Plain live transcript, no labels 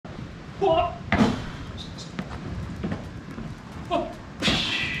ഈ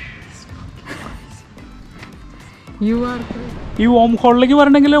വോം ഹോളിലേക്ക്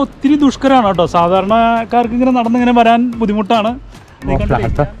വരണമെങ്കിൽ ഒത്തിരി ദുഷ്കരമാണ് കേട്ടോ. സാധാരണക്കാർക്ക് ഇങ്ങനെ നടന്നിങ്ങനെ വരാൻ ബുദ്ധിമുട്ടാണ്.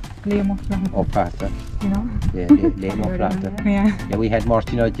 We had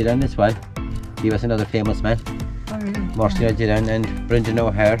Martin O'Gillan as well. He was another famous man. Martin O'Gillan and Brendan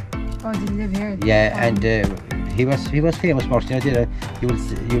O'Hare. Oh, did he live here? Yeah, and he was famous, Martin O'Gillan.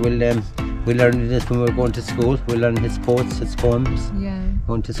 We learned this when we were going to school. We learned his quotes, his poems. Yeah.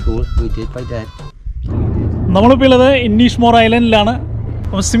 Going to school, we did by that. നമ്മളിപ്പോൾ ഉള്ളത് ഇന്നീസ് more ഐലൻഡിലാണ്.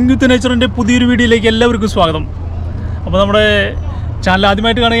 അപ്പോൾ swim വിത്ത് നേച്ചറിൻ്റെ പുതിയൊരു വീഡിയോയിലേക്ക് എല്ലാവർക്കും സ്വാഗതം. അപ്പോൾ നമ്മുടെ channel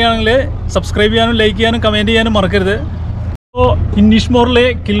ആദ്യമായിട്ട് കാണുകയാണെങ്കിൽ സബ്സ്ക്രൈബ് ചെയ്യാനും ലൈക്ക് ചെയ്യാനും കമൻറ്റ് ചെയ്യാനും മറക്കരുത്. അപ്പോൾ ഇന്നീസ് മോറിലെ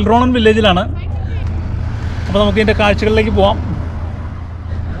കിൽറോണൻ വില്ലേജിലാണ്. അപ്പോൾ നമുക്ക് ഇതിൻ്റെ കാഴ്ചകളിലേക്ക് പോവാം.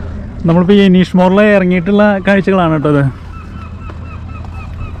 നമ്മളിപ്പോൾ ഈ ഇന്നീസ് മോറിൽ ഇറങ്ങിയിട്ടുള്ള കാഴ്ചകളാണ് കേട്ടോ ഇത്.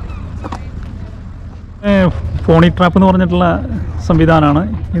 ഫോണി ട്രാപ്പ് എന്ന് പറഞ്ഞിട്ടുള്ള സംവിധാനമാണ്.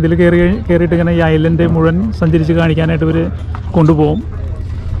 ഇതിൽ കയറിയിട്ട് ഇങ്ങനെ ഈ ഐലൻഡ് മുഴുവൻ സഞ്ചരിച്ച് കാണിക്കാനായിട്ട് ഇവർ കൊണ്ടുപോകും.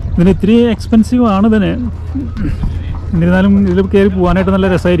 ഇതിന് ഇത്തിരി എക്സ്പെൻസീവ് ആണ് ഇതിന്. എന്നിരുന്നാലും ഇതിൽ കയറി പോകാനായിട്ട് നല്ല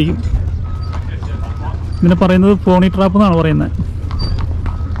രസമായിരിക്കും. ഇതിനെ പറയുന്നത് ഫോണി ട്രാപ്പ് എന്നാണ് പറയുന്നത്.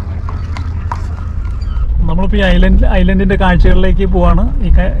 നമ്മളിപ്പോൾ ഈ ഐലൻഡിൻ്റെ കാഴ്ചകളിലേക്ക് പോവാണ്.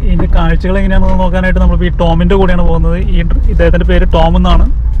 ഇതിൻ്റെ കാഴ്ചകൾ എങ്ങനെയാണെന്ന് നോക്കാനായിട്ട് നമ്മളിപ്പോൾ ഈ ടോമിൻ്റെ കൂടെയാണ് പോകുന്നത്. ഇദ്ദേഹത്തിൻ്റെ പേര് ടോം എന്നാണ്.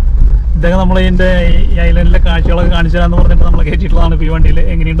 ഇദ്ദേഹം നമ്മളതിൻ്റെ ഈ ഐലൻഡിലെ കാഴ്ചകളൊക്കെ കാണിച്ചു തരാമെന്ന് പറഞ്ഞിട്ട് നമ്മളെ കയറ്റിയിട്ടുള്ളതാണ്. ഇപ്പോൾ ഈ വണ്ടിയിൽ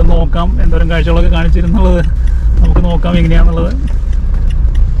എങ്ങനെയുണ്ടെന്ന് നോക്കാം. എന്തോരം കാഴ്ചകളൊക്കെ കാണിച്ചിരുന്നുള്ളത് നമുക്ക് നോക്കാം എങ്ങനെയാണെന്നുള്ളത്.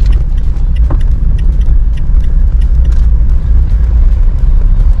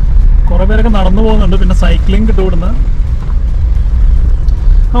 കുറേ പേരൊക്കെ നടന്നു പോകുന്നുണ്ട്. പിന്നെ സൈക്ലിംഗ് കിട്ടും ഇവിടുന്ന്.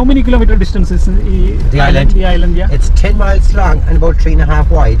 How many kilometer distance is the island? The island, yeah. It's 10 miles long and about 3.5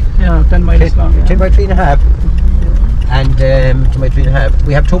 wide. Yeah, 10 miles long. 10 by 3.5. And 10 by 3.5.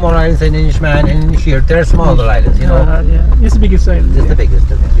 We have two more islands in Inis Mór and Inis Mór. They're smaller islands, you know. Yeah, it's the biggest island. It's the biggest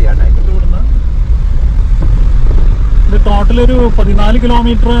of the 3 islands. ഇത് total ഒരു 14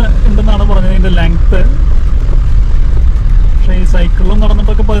 kilometre ഉണ്ടെന്നാണ് പറഞ്ഞത് ഇതിൻ്റെ length. പക്ഷേ ഈ സൈക്കിളിലും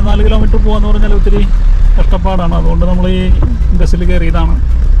നടന്നിട്ടൊക്കെ 14 kilometre പോകാന്ന് പറഞ്ഞാൽ ഒത്തിരി കഷ്ടപ്പാടാണ്. അതുകൊണ്ട് നമ്മൾ ഈ ബസ്സിൽ കയറിയതാണ്.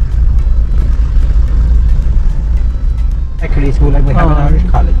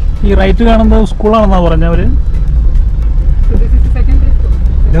 ഈ റൈറ്റ് കാണുന്നത് സ്കൂളാണെന്നാണ് പറഞ്ഞവർ.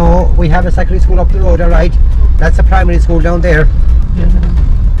 No, we have a secondary school up the road, all right. That's a primary school down there. Yeah.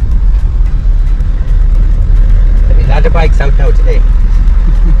 There'll be a lot of bikes out now today.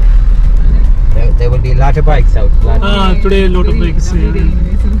 There will be a lot of bikes out. Today a lot of bikes.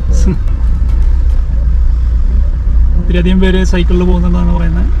 ഒത്തിരിയധികം പേര് സൈക്കിളിൽ പോകുന്നതാണ്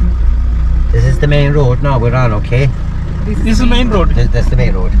പറയുന്നത്. This is the main road now we're on, okay? This is the main road. That's the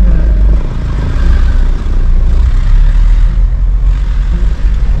main road.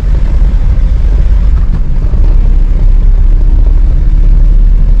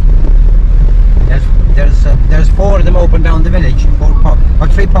 There's 4 of them open down the village. 4 pubs, or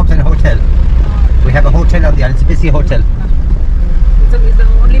 3 pubs and a hotel. We have a hotel on the island. It's a busy hotel. So is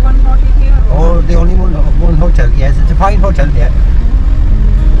there only one hotel here? Oh, the only one hotel. Yes, it's a fine hotel. Yeah.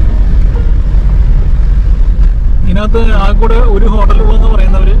 ഇതിനകത്ത് ആ കൂടെ ഒരു ഹോട്ടലുള്ളതെന്ന്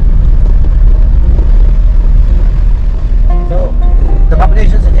പറയുന്നവര്. So the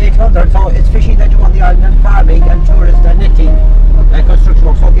population is 800. So it's fishing that you on the island, and farming and tourists and knitting and construction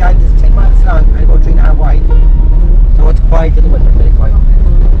work. So the island is 10 miles long and about 3.5 wide. So it's quiet in the winter, very quiet.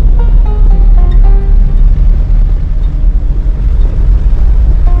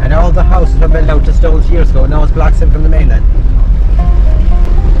 And all the houses were built out of stones years ago. Now it's blocks in from the mainland.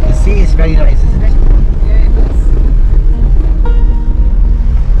 The sea is very nice, isn't it? Yeah, it is.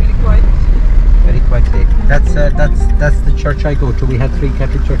 Very quiet. Very quiet today. That's the church I go to. We have 3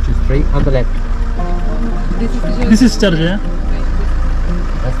 Catholic churches. 3 on the left. This is the church. This is church, yeah?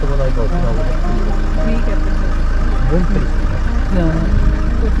 That's the one I go to now. 3 Catholic churches. One place. Yeah.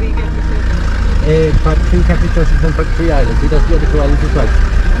 So 3 Catholic churches. But 3 Catholic churches and 3 islands. He does the other 2 islands as well.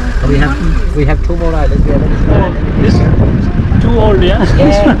 And we have 2 more islands. We have This too old, yeah?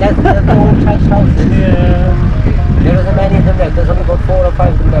 Yeah, that's the old church houses. Yeah. There isn't many of them left. There's only about 4 or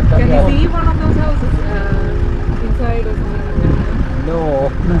 5 of them left. Can you see one of those houses inside or something? No.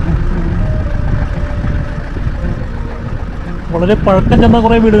 വളരെ പഴക്കം ചെന്ന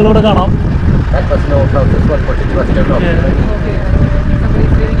കുറേ വീടുകളിവിടെ കാണാം. That was an old house as well, but it was still up. Okay.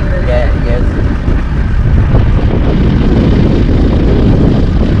 Somebody's living in there. Yeah, yes.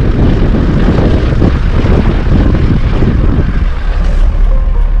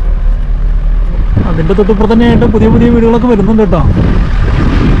 അതിൻ്റെ തൊട്ടിപ്പുറത്ത് തന്നെയായിട്ട് പുതിയ പുതിയ വീടുകളൊക്കെ വരുന്നുണ്ട് കേട്ടോ.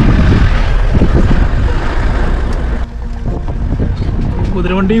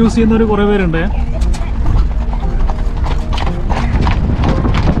 കുതിരവണ്ടി യൂസ് ചെയ്യുന്നവർ കുറേ പേരുണ്ട്.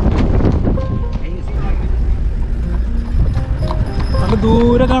 നല്ല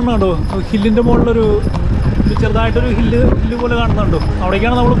ദൂരെ കാണുന്നുണ്ടോ ഹില്ലിൻ്റെ മുകളിലൊരു ചെറുതായിട്ടൊരു ഹില്ല് പോലെ കാണുന്നുണ്ടോ?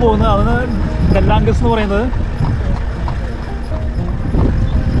 അവിടേക്കാണ് നമ്മൾ പോകുന്നത്. അതാണ് ഡún Aonghasa എന്ന് പറയുന്നത്.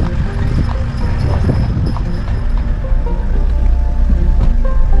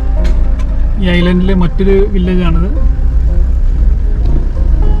 ഈ ഐലൻഡിലെ മറ്റൊരു വില്ലേജാണിത്.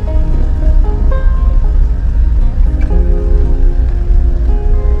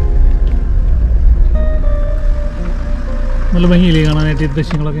 നല്ല ഭംഗിയില്ലേ കാണാനായിട്ട് ഈ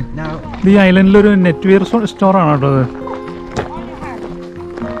ദൃശ്യങ്ങളൊക്കെ. ഇത് ഈ ഐലൻഡിലൊരു നെറ്റ്വെയർ സ്റ്റോറാണ് കേട്ടോ അത്.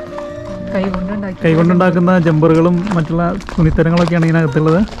 കൈകൊണ്ടുണ്ടാക്കുന്ന ജമ്പറുകളും മറ്റുള്ള തുണിത്തരങ്ങളൊക്കെയാണ്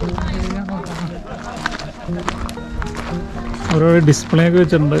ഇതിനകത്തുള്ളത്. ഓരോ ഡിസ്പ്ലേ ഒക്കെ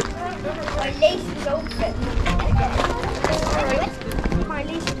വെച്ചിട്ടുണ്ട്.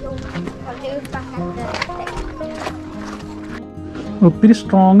 ഒത്തിരി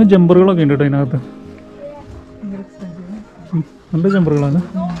സ്ട്രോങ് ജമ്പറുകളൊക്കെ ഉണ്ട് കേട്ടോ ഇതിനകത്ത്. നല്ല ജമ്പറുകളാണ്.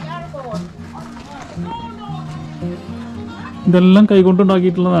 ഇതെല്ലാം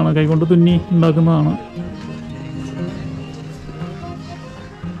കൈകൊണ്ടുണ്ടാക്കിയിട്ടുള്ളതാണ്, കൈകൊണ്ട് തുന്നി ഉണ്ടാക്കുന്നതാണ്.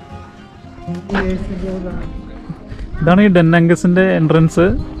 ഇതാണ് ഈ ഡún Aonghasന്റെ എൻട്രൻസ്.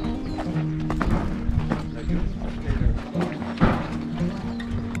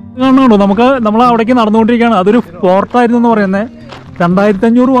 കാണുന്നുണ്ടോ? നമ്മൾ അവിടേക്ക് നടന്നുകൊണ്ടിരിക്കുകയാണ്. അതൊരു പോർട്ടായിരുന്നു എന്ന് പറയുന്നത്.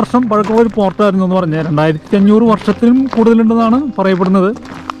 2500 വർഷം പഴക്കമുള്ള ഒരു പോർട്ടായിരുന്നു എന്ന് പറഞ്ഞത്. 2500 വർഷത്തിലും കൂടുതലുണ്ടെന്നാണ് പറയപ്പെടുന്നത്.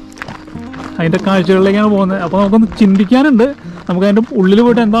 അതിൻ്റെ കാഴ്ചകളിലേക്കാണ് പോകുന്നത്. അപ്പോൾ നമുക്കൊന്ന് ചിന്തിക്കാനുണ്ട്. നമുക്ക് അതിൻ്റെ ഉള്ളിൽ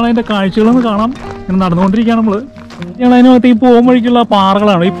പോയിട്ട് എന്താണ് അതിൻ്റെ കാഴ്ചകളെന്ന് കാണാം. ഇങ്ങനെ നടന്നുകൊണ്ടിരിക്കുകയാണ് നമ്മൾ. ഞങ്ങൾ അതിനകത്ത് ഈ പോകും വഴിക്കുള്ള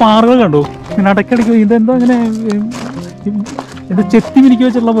പാറകളാണ്. ഈ പാറകൾ കണ്ടു ഇങ്ങനെ ഇടയ്ക്കിടയ്ക്ക് ഇതെന്താ ഇങ്ങനെ ഇത് ചെത്തി മിനിക്ക്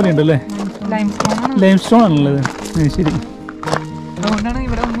വെച്ചിട്ടുള്ള പോലെ ഉണ്ട് അല്ലേ? ലൈം സ്റ്റോൺ ആണല്ലോ ഇത്.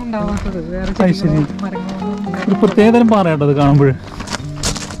 ശരി, ശരി. ഒരു പ്രത്യേകതരം പാറ കേട്ടോ അത് കാണുമ്പോൾ.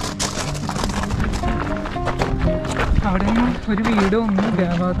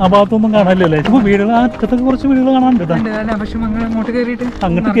 ആ ഭാഗത്തൊന്നും കാണാനില്ലല്ലേ? ഇപ്പോൾ വീടുകൾ ആ അറ്റത്തൊക്കെ കുറച്ച് വീടുകൾ കാണാനുണ്ട് കേട്ടോ.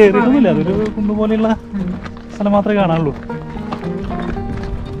 അങ്ങോട്ട് കയറിയിട്ടൊന്നുമില്ല. അതൊരു കുന്നുപോലെയുള്ള സ്ഥലം മാത്രമേ കാണാനുള്ളൂ.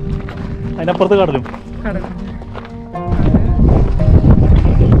 അതിനപ്പുറത്ത് കടലും.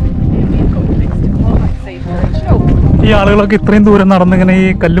 ഈ ആളുകളൊക്കെ ഇത്രയും ദൂരം നടന്നിങ്ങനെ ഈ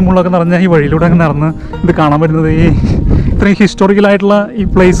കല്ലും മുള്ളൊക്കെ നിറഞ്ഞ ഈ വഴിയിലൂടെ അങ്ങ് നടന്ന് ഇത് കാണാൻ പറ്റുന്നത് ഈ ഇത്രയും ഹിസ്റ്റോറിക്കലായിട്ടുള്ള ഈ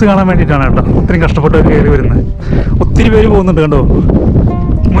പ്ലേസ് കാണാൻ വേണ്ടിയിട്ടാണ് കേട്ടോ. ഇത്രയും കഷ്ടപ്പെട്ട് കയറി വരുന്നത്. ഒത്തിരി പേര് പോകുന്നുണ്ട് കണ്ടോ.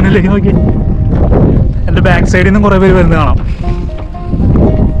 മുന്നിലേക്ക് നോക്കി എൻ്റെ ബാക്ക് സൈഡിൽ നിന്നും കുറേ പേര് വരുന്നത് കാണാം.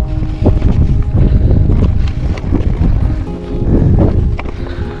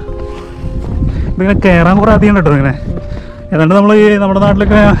 ഇതിങ്ങനെ കയറാൻ കുറേ അധികം കേട്ടോ. ഇങ്ങനെ ഏതാണ്ട് നമ്മൾ ഈ നമ്മുടെ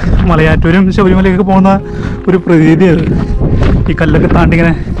നാട്ടിലൊക്കെ മലയാറ്റൂരും ശബരിമലയൊക്കെ പോകുന്ന ഒരു പ്രതീതി അത്. ഈ കല്ലൊക്കെ താണ്ടി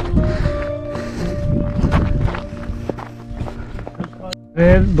ഇങ്ങനെ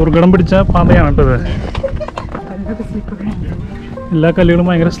ദുർഘടം പിടിച്ച പാതയാണ് കേട്ടത്. എല്ലാ കല്ലുകളും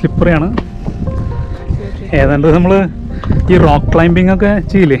ഭയങ്കര സ്ലിപ്പറിയാണ്. ഏതാണ്ട് നമ്മൾ ഈ റോക്ക് ക്ലൈമ്പിംഗ് ഒക്കെ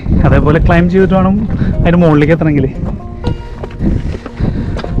ചെയ്യില്ലേ, അതേപോലെ ക്ലൈംബ് ചെയ്തിട്ട് വേണം അതിന് മുകളിലേക്ക് എത്തണമെങ്കിൽ.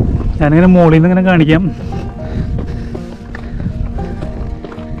 ഞാനിങ്ങനെ മുകളിൽ നിന്ന് ഇങ്ങനെ കാണിക്കാം.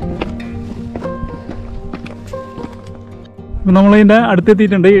 നമ്മളിതിൻ്റെ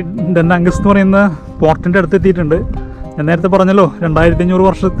അടുത്തെത്തിയിട്ടുണ്ട്. ഈ ഡún Aonghasa എന്ന് പറയുന്ന പോർട്ടിൻ്റെ അടുത്തെത്തിയിട്ടുണ്ട്. ഞാൻ നേരത്തെ പറഞ്ഞല്ലോ 2500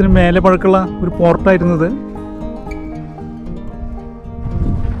 വർഷത്തിന് മേലെ പഴക്കമുള്ള ഒരു പോർട്ടായിരുന്നത്.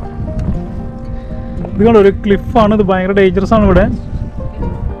 ഇത് കണ്ടോ, ഒരു ക്ലിഫാണ്. ഇത് ഭയങ്കര ഡേഞ്ചറസ് ആണ്. ഇവിടെ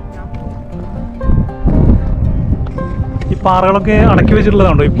ഈ പാറകളൊക്കെ അടക്കി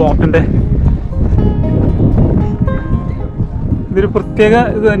വെച്ചിട്ടുള്ളതാണോ ഈ പോർട്ടിൻ്റെ. ഇതൊരു പ്രത്യേക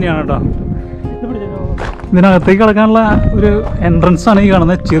ഇത് തന്നെയാണ് കേട്ടോ. ഇതിനകത്തേക്ക് കിടക്കാനുള്ള ഒരു എൻട്രൻസ് ആണ് ഈ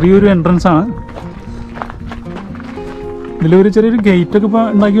കാണുന്നത്. ചെറിയൊരു എൻട്രൻസ് ആണ്. ഇതിലൊരു ചെറിയൊരു ഗേറ്റ് ഒക്കെ ഇപ്പോൾ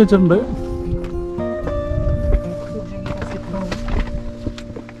ഉണ്ടാക്കി വെച്ചിട്ടുണ്ട്.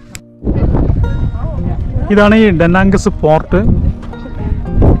 ഇതാണ് ഈ ഡún Aonghasa പോർട്ട്.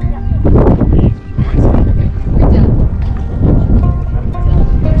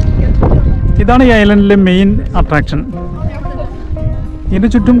 ഇതാണ് ഈ ഐലൻഡിലെ മെയിൻ അട്രാക്ഷൻ.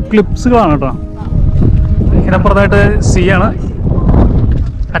 ഇതിൻ്റെ ചുറ്റും ക്ലിപ്സുകളാണ് കേട്ടോ. ഇതിനപ്പുറത്തായിട്ട് സീ ആണ്,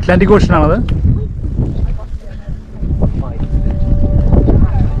 അറ്റ്ലാന്റിക് ഓഷൻ ആണത്.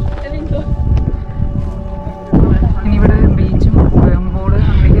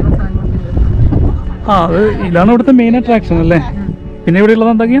 ആ, അത് ഇതാണ് ഇവിടുത്തെ മെയിൻ അട്രാക്ഷൻ അല്ലേ. പിന്നെ ഇവിടെ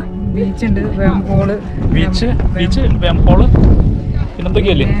ഉള്ളത് എന്തൊക്കെയാ? ബീച്ച്, വേംഹോള്,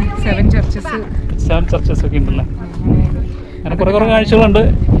 പിന്നെന്തൊക്കെയല്ലേ 7 ചർച്ചസ് ഒക്കെ ഉണ്ടല്ലേ. അങ്ങനെ കുറേ കാഴ്ചകളുണ്ട്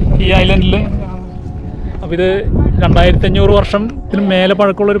ഈ ഐലൻഡിൽ. അപ്പോൾ ഇത് 2500 വർഷത്തിന് മേലെ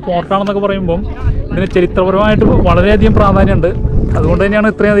പഴക്കമുള്ള ഒരു പോർട്ടാണെന്നൊക്കെ പറയുമ്പം ഇതിന് ചരിത്രപരമായിട്ട് വളരെയധികം പ്രാധാന്യമുണ്ട്. അതുകൊണ്ട് തന്നെയാണ്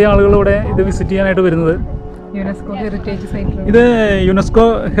ഇത്രയധികം ആളുകൾ ഇവിടെ ഇത് വിസിറ്റ് ചെയ്യാനായിട്ട് വരുന്നത്. ഇത് യുനെസ്കോ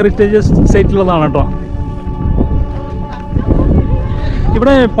ഹെറിറ്റേജ് സൈറ്റിലുള്ളതാണ് കേട്ടോ.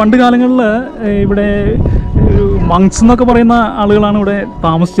 ഇവിടെ പണ്ട് കാലങ്ങളിൽ ഇവിടെ മങ്സ് എന്നൊക്കെ പറയുന്ന ആളുകളാണ് ഇവിടെ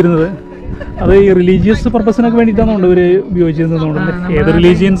താമസിച്ചിരുന്നത്. അത് ഈ റിലീജിയസ് പർപ്പസിനൊക്കെ വേണ്ടിയിട്ടാണ് ഇവർ ഉപയോഗിച്ചിരുന്നത്. ഏത്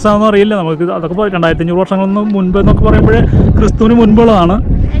റിലീജിയൻസ് ആണെന്ന് അറിയില്ല നമുക്ക്. അതൊക്കെ 2500 വർഷങ്ങൾക്ക് മുൻപ് എന്നൊക്കെ പറയുമ്പോൾ ക്രിസ്തുവിന് മുൻപുള്ളതാണ്.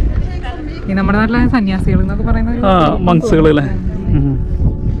 നമ്മുടെ നാട്ടിലെ സന്യാസികൾ എന്നൊക്കെ പറയുന്നത് മങ്സുകൾ അല്ലേ.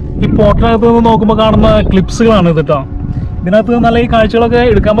 ഈ പോർട്ടിനകത്ത് നിന്ന് നോക്കുമ്പോൾ കാണുന്ന ക്ലിപ്സുകളാണ് ഇത് കേട്ടോ. ഇതിനകത്ത് നല്ല ഈ കാഴ്ചകളൊക്കെ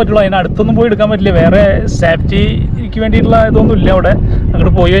എടുക്കാൻ പറ്റുള്ളൂ. അതിന് അടുത്തൊന്നും പോയി എടുക്കാൻ പറ്റില്ല. വേറെ സേഫ്റ്റിക്ക് വേണ്ടിയിട്ടുള്ള ഇതൊന്നും ഇല്ല അവിടെ.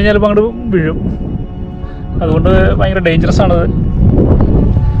 അങ്ങോട്ട് പോയി കഴിഞ്ഞാൽ ചിലപ്പോൾ അങ്ങോട്ട് വീഴും. അതുകൊണ്ട് ഭയങ്കര ഡേഞ്ചറസ് ആണത്.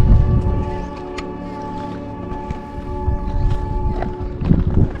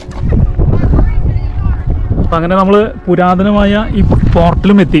 അപ്പം അങ്ങനെ നമ്മൾ പുരാതനമായ ഈ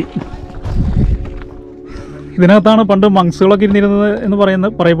പോർട്ടിലും എത്തി. ഇതിനകത്താണ് പണ്ട് മങ്സുകളൊക്കെ ഇരുന്നിരുന്നത് എന്ന്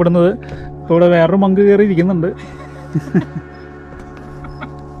പറയപ്പെടുന്നത്. ഇപ്പോൾ ഇവിടെ വേറൊരു മങ്ക് കയറി ഇരിക്കുന്നുണ്ട്.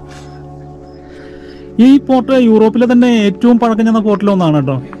 ഈ പോർട്ട് യൂറോപ്പിലെ തന്നെ ഏറ്റവും പഴക്കം ചെന്ന പോർട്ടിലൊന്നാണ്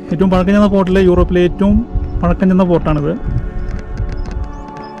കേട്ടോ. ഏറ്റവും പഴക്കം ചെന്ന പോർട്ടിലെ യൂറോപ്പിലെ ഏറ്റവും പഴക്കം ചെന്ന പോർട്ടാണിത്.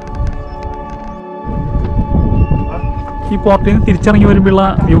 ഈ പോർട്ടിൽ നിന്ന് തിരിച്ചിറങ്ങി വരുമ്പോഴുള്ള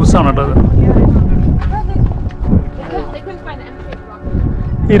വ്യൂസ് ആണ് കേട്ടോ അത്.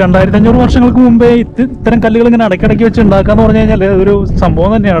 ഈ 2500 വർഷങ്ങൾക്ക് മുമ്പേ ഇത്തരം കല്ലുകൾ ഇങ്ങനെ അടക്കിടക്കി വെച്ച് ഉണ്ടാക്കാന്ന് പറഞ്ഞു കഴിഞ്ഞാൽ അതൊരു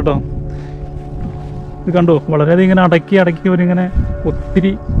സംഭവം തന്നെയാണ് കേട്ടോ. ഇത് കണ്ടോ, വളരെയധികം ഇങ്ങനെ അടക്കി അവരിങ്ങനെ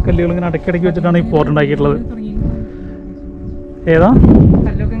ഒത്തിരി കല്ലുകൾ ഇങ്ങനെ അടക്കി വെച്ചിട്ടാണ് ഈ പോർട്ട് ഉണ്ടാക്കിയിട്ടുള്ളത്. ഏതാ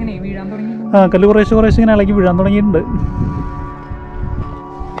കല്ല് കുറേശ്ശെ ഇങ്ങനെ ഇളകി വീഴാൻ തുടങ്ങിയിട്ടുണ്ട്.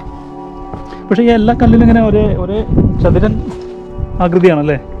 പക്ഷേ ഈ എല്ലാ കല്ലിലും ഇങ്ങനെ ഒരേ ചതുരൻ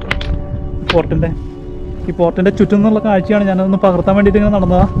ആകൃതിയാണല്ലേ പോർട്ടിൻ്റെ. ഈ പോർട്ടിൻ്റെ ചുറ്റും നിന്നുള്ള കാഴ്ചയാണ് ഞാനതൊന്ന് പകർത്താൻ വേണ്ടിയിട്ട് ഇങ്ങനെ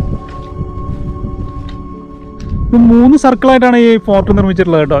നടന്നതാ. ഇത് 3 സർക്കിളായിട്ടാണ് ഈ ഫോർട്ട്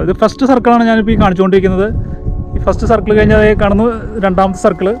നിർമ്മിച്ചിട്ടുള്ളത് കേട്ടോ. ഇത് ഫസ്റ്റ് സർക്കിളാണ് ഞാനിപ്പോൾ ഈ കാണിച്ചുകൊണ്ടിരിക്കുന്നത്. ഈ ഫസ്റ്റ് സർക്കിൾ കഴിഞ്ഞാൽ കാണുന്നത് 2ാമത്തെ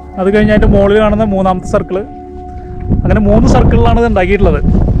സർക്കിള്, അത് കഴിഞ്ഞ് അതിൻ്റെ മുകളിൽ കാണുന്ന 3ാമത്തെ സർക്കിള്. അങ്ങനെ 3 സർക്കിളിലാണ് ഇത് ഉണ്ടാക്കിയിട്ടുള്ളത്.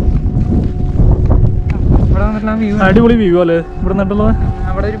 അടിപൊളി വ്യൂ അല്ലേ ഇവിടെ നിന്നിട്ടുള്ളത്.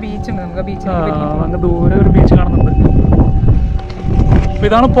 അങ്ങ് ദൂരെ ഒരു ബീച്ച് കാണുന്നുണ്ട്. അപ്പോൾ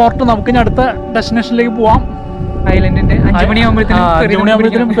ഇതാണ് പോർട്ട്. നമുക്ക് ഇനി അടുത്ത ഡെസ്റ്റിനേഷനിലേക്ക് പോവാം. ഐലൻഡിന്റെ 5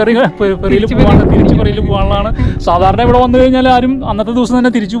 മണിയാകുമ്പോഴത്തേനും തിരിച്ച് പെറിയിൽ പോകാനുള്ളതാണ്. സാധാരണ ഇവിടെ വന്നു കഴിഞ്ഞാൽ ആരും അന്നത്തെ ദിവസം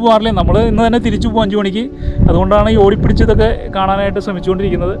തന്നെ തിരിച്ചു പോകാറില്ല. നമ്മൾ ഇന്ന് തന്നെ തിരിച്ചു പോകും 5 മണിക്ക്. അതുകൊണ്ടാണ് ഈ ഓടിപ്പിടിച്ചതൊക്കെ കാണാനായിട്ട്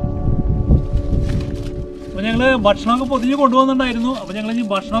ശ്രമിച്ചുകൊണ്ടിരിക്കുന്നത്. അപ്പോൾ ഞങ്ങൾ ഭക്ഷണമൊക്കെ പൊതിഞ്ഞ് കൊണ്ടുപോകുന്നുണ്ടായിരുന്നു. അപ്പോൾ ഞങ്ങൾ ഇനി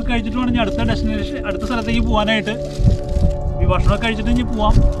ഭക്ഷണമൊക്കെ കഴിച്ചിട്ട് വേണം ഇനി അടുത്ത സ്ഥലത്തേക്ക് പോകാനായിട്ട്. ഈ ഭക്ഷണമൊക്കെ കഴിച്ചിട്ട് ഇനി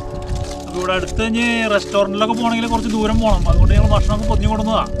പോവാം. അപ്പോൾ ഇവിടെ അടുത്ത് ഇനി റെസ്റ്റോറൻറ്റിലൊക്കെ പോകണമെങ്കിൽ കുറച്ച് ദൂരം പോകണം. അതുകൊണ്ട് ഞങ്ങൾ ഭക്ഷണമൊക്കെ പൊതിഞ്ഞ്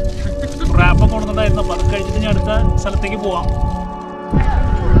കൊണ്ടുവന്നതാണ്. റാപ്പൊക്കെ കൊണ്ടുവന്നിട്ടുണ്ടായിരുന്നു. അപ്പോൾ അത് കഴിച്ചിട്ട് ഇനി അടുത്ത സ്ഥലത്തേക്ക് പോവാം.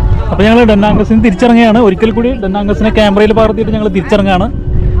 അപ്പോൾ ഞങ്ങൾ ഡുനാൻഗസിന് തിരിച്ചിറങ്ങുകയാണ്. ഒരിക്കൽ കൂടി ഡുനാൻഗസിനെ ക്യാമറയിൽ പകർത്തിയിട്ട് ഞങ്ങൾ തിരിച്ചിറങ്ങുകയാണ്.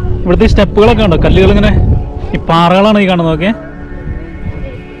 ഇവിടുത്തെ സ്റ്റെപ്പുകളൊക്കെ ഉണ്ടോ, കല്ലുകളിങ്ങനെ ഈ പാറകളാണ് ഈ കാണുന്നത്. ഓക്കെ,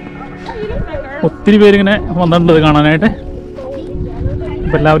 ഒത്തിരി പേരിങ്ങനെ വന്നിട്ടുണ്ട് ഇത് കാണാനായിട്ട്.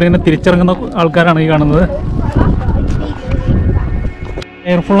 അപ്പോൾ എല്ലാവരും ഇങ്ങനെ തിരിച്ചിറങ്ങുന്ന ആൾക്കാരാണ് ഈ കാണുന്നത്.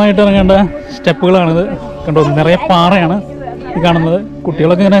 കെയർഫുള്ളായിട്ട് ഇറങ്ങേണ്ട സ്റ്റെപ്പുകളാണിത്. കണ്ടോ, നിറയെ പാറയാണ് ഈ കാണുന്നത്.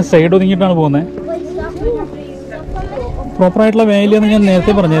 കുട്ടികളൊക്കെ ഇങ്ങനെ സൈഡ് ഒതുങ്ങിയിട്ടാണ് പോകുന്നത്. പ്രോപ്പറായിട്ടുള്ള വേലിയെന്ന് ഞാൻ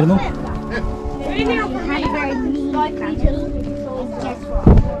നേരത്തെ പറഞ്ഞായിരുന്നു.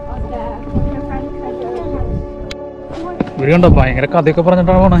 ഇവർ കണ്ടോ ഭയങ്കര കഥയൊക്കെ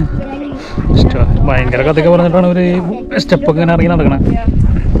പറഞ്ഞിട്ടാണ് പോണേ. ഭയങ്കര കഥയൊക്കെ പറഞ്ഞിട്ടാണ് ഇവർ ഈ സ്റ്റെപ്പൊക്കെ ഇങ്ങനെ ഇറങ്ങി നടക്കണേ.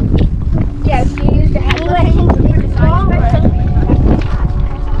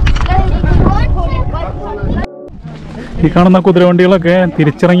 ഈ കാണുന്ന കുതിരവണ്ടികളൊക്കെ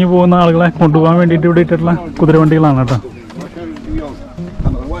തിരിച്ചിറങ്ങി പോകുന്ന ആളുകളെ കൊണ്ടുപോകാൻ വേണ്ടിയിട്ട് ഇവിടെ ഇട്ടിട്ടുള്ള കുതിരവണ്ടികളാണ് കേട്ടോ.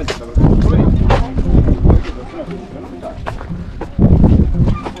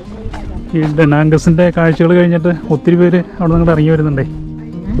 ഈ ഡുനാൻഗസിൻ്റെ കാഴ്ചകൾ കഴിഞ്ഞിട്ട് ഒത്തിരി പേര് അവിടെ നിന്ന് ഇറങ്ങി വരുന്നുണ്ടേ.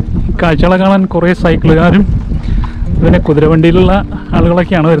 ഈ കാഴ്ചകളെ കാണാൻ കുറേ സൈക്കിളുകാരും പിന്നെ കുതിരവണ്ടിയിലുള്ള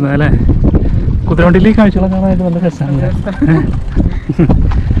ആളുകളൊക്കെയാണ് വരുന്നത് അല്ലേ. കുതിരവണ്ടിയിൽ ഈ കാഴ്ചകളെ കാണാനായിട്ട് നല്ല രസമാണ്.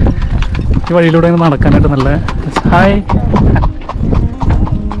 ഈ വഴിയിലൂടെ നടക്കാനായിട്ട് നല്ല. ഹായ്,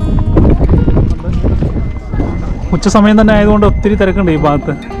 ഉച്ച സമയം തന്നെ ആയതുകൊണ്ട് ഒത്തിരി തിരക്കുണ്ട് ഈ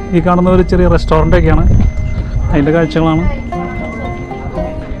ഭാഗത്ത്. ഈ കാണുന്ന ഒരു ചെറിയ റെസ്റ്റോറൻ്റൊക്കെയാണ്, അതിൻ്റെ കാഴ്ചകളാണ്.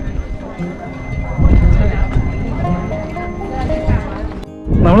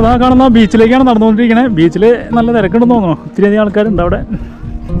 നമ്മളിതാ കാണുന്ന ബീച്ചിലേക്കാണ് നടന്നുകൊണ്ടിരിക്കുന്നത്. ബീച്ചിൽ നല്ല തിരക്കുണ്ടെന്ന് തോന്നുന്നു. ഒത്തിരി അധികം ആൾക്കാരുണ്ട് അവിടെ.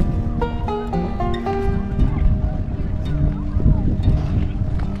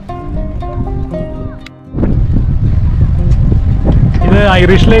 ഇത്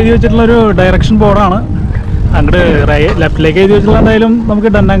ഐറിഷിൽ എഴുതി വെച്ചിട്ടുള്ളൊരു ഡയറക്ഷൻ ബോർഡാണ്. അങ്ങോട്ട് ലെഫ്റ്റിലേക്ക് എഴുതി വെച്ചിട്ടുള്ള എന്തായാലും നമുക്ക്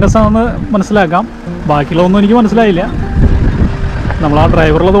ഡന്നാങ്കസ ആണെന്ന് മനസ്സിലാക്കാം. ബാക്കിയുള്ളതൊന്നും എനിക്ക് മനസ്സിലായില്ല. നമ്മൾ ആ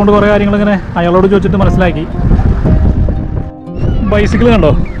ഡ്രൈവറുള്ളതുകൊണ്ട് കുറേ കാര്യങ്ങളിങ്ങനെ അയാളോട് ചോദിച്ചിട്ട് മനസ്സിലാക്കി. ബൈസിക്കിൾ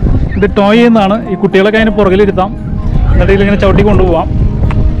കണ്ടോ, ഇത് ടോയ് ചെയ്യുന്നതാണ്. ഈ കുട്ടികളൊക്കെ അതിന് പുറകിലിരുത്താം, എന്നിട്ട് ഇതിലിങ്ങനെ ചവിട്ടി കൊണ്ടുപോകാം.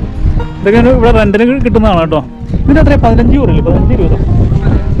 ഇതൊക്കെ ഇവിടെ റെൻറ്റിന് കിട്ടുന്നതാണ് കേട്ടോ. ഇതിന് എത്ര 15 യൂറോ അല്ലേ?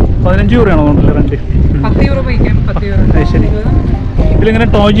 15 യൂറോയാണോ തോന്നുന്നില്ല റെൻറ്റ്? അത് ശരി. ഇതിലിങ്ങനെ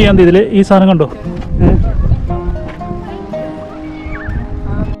ടോയ് ചെയ്യാൻ ഇതിൽ ഈ സാധനം കണ്ടോ.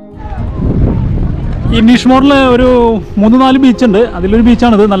 ഇനിസ് മോറിൽ ഒരു 3-4 ബീച്ചുണ്ട്. അതിലൊരു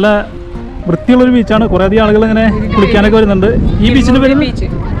ബീച്ചാണിത്. നല്ല വൃത്തിയുള്ളൊരു ബീച്ചാണ്. കുറേ അധികം ആളുകൾ ഇങ്ങനെ കുളിക്കാനൊക്കെ വരുന്നുണ്ട്. ഈ ബീച്ചിന്റെ പേര്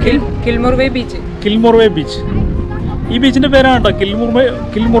കിൽമുർവേ ബീച്ച്. കിൽമുർവേ ബീച്ച്. ഈ ബീച്ചിന്റെ പേരാണ് കേട്ടോ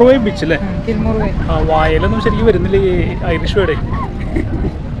കിൽമുർവേ ബീച്ച് അല്ലേ? ആ വായലൊന്നും ശരിക്കും വരുന്നില്ല ഈ ഐറിഷ് വേർഡ്.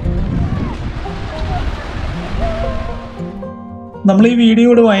 നമ്മൾ ഈ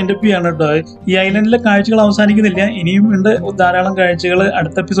വീഡിയോയോട് വൈൻഡപ്പ് ചെയ്യാണ് കേട്ടോ. ഈ ഐലൻഡിലെ കാഴ്ചകൾ അവസാനിക്കുന്നില്ല, ഇനിയും ഉണ്ട് ധാരാളം കാഴ്ചകൾ.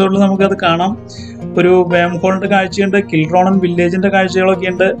 അടുത്ത എപ്പിസോഡിൽ നമുക്കത് കാണാം. ഒരു വേംഹോളിന്റെ കാഴ്ചയുണ്ട്, കിൽറോണൻ വില്ലേജിന്റെ കാഴ്ചകളൊക്കെ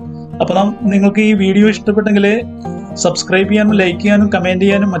ഉണ്ട്. അപ്പം നിങ്ങൾക്ക് ഈ വീഡിയോ ഇഷ്ടപ്പെട്ടെങ്കിൽ സബ്സ്ക്രൈബ് ചെയ്യാനും ലൈക്ക് ചെയ്യാനും കമൻറ്റ്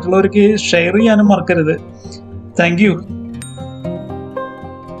ചെയ്യാനും മറ്റുള്ളവർക്ക് ഷെയർ ചെയ്യാനും മറക്കരുത്. Thank you.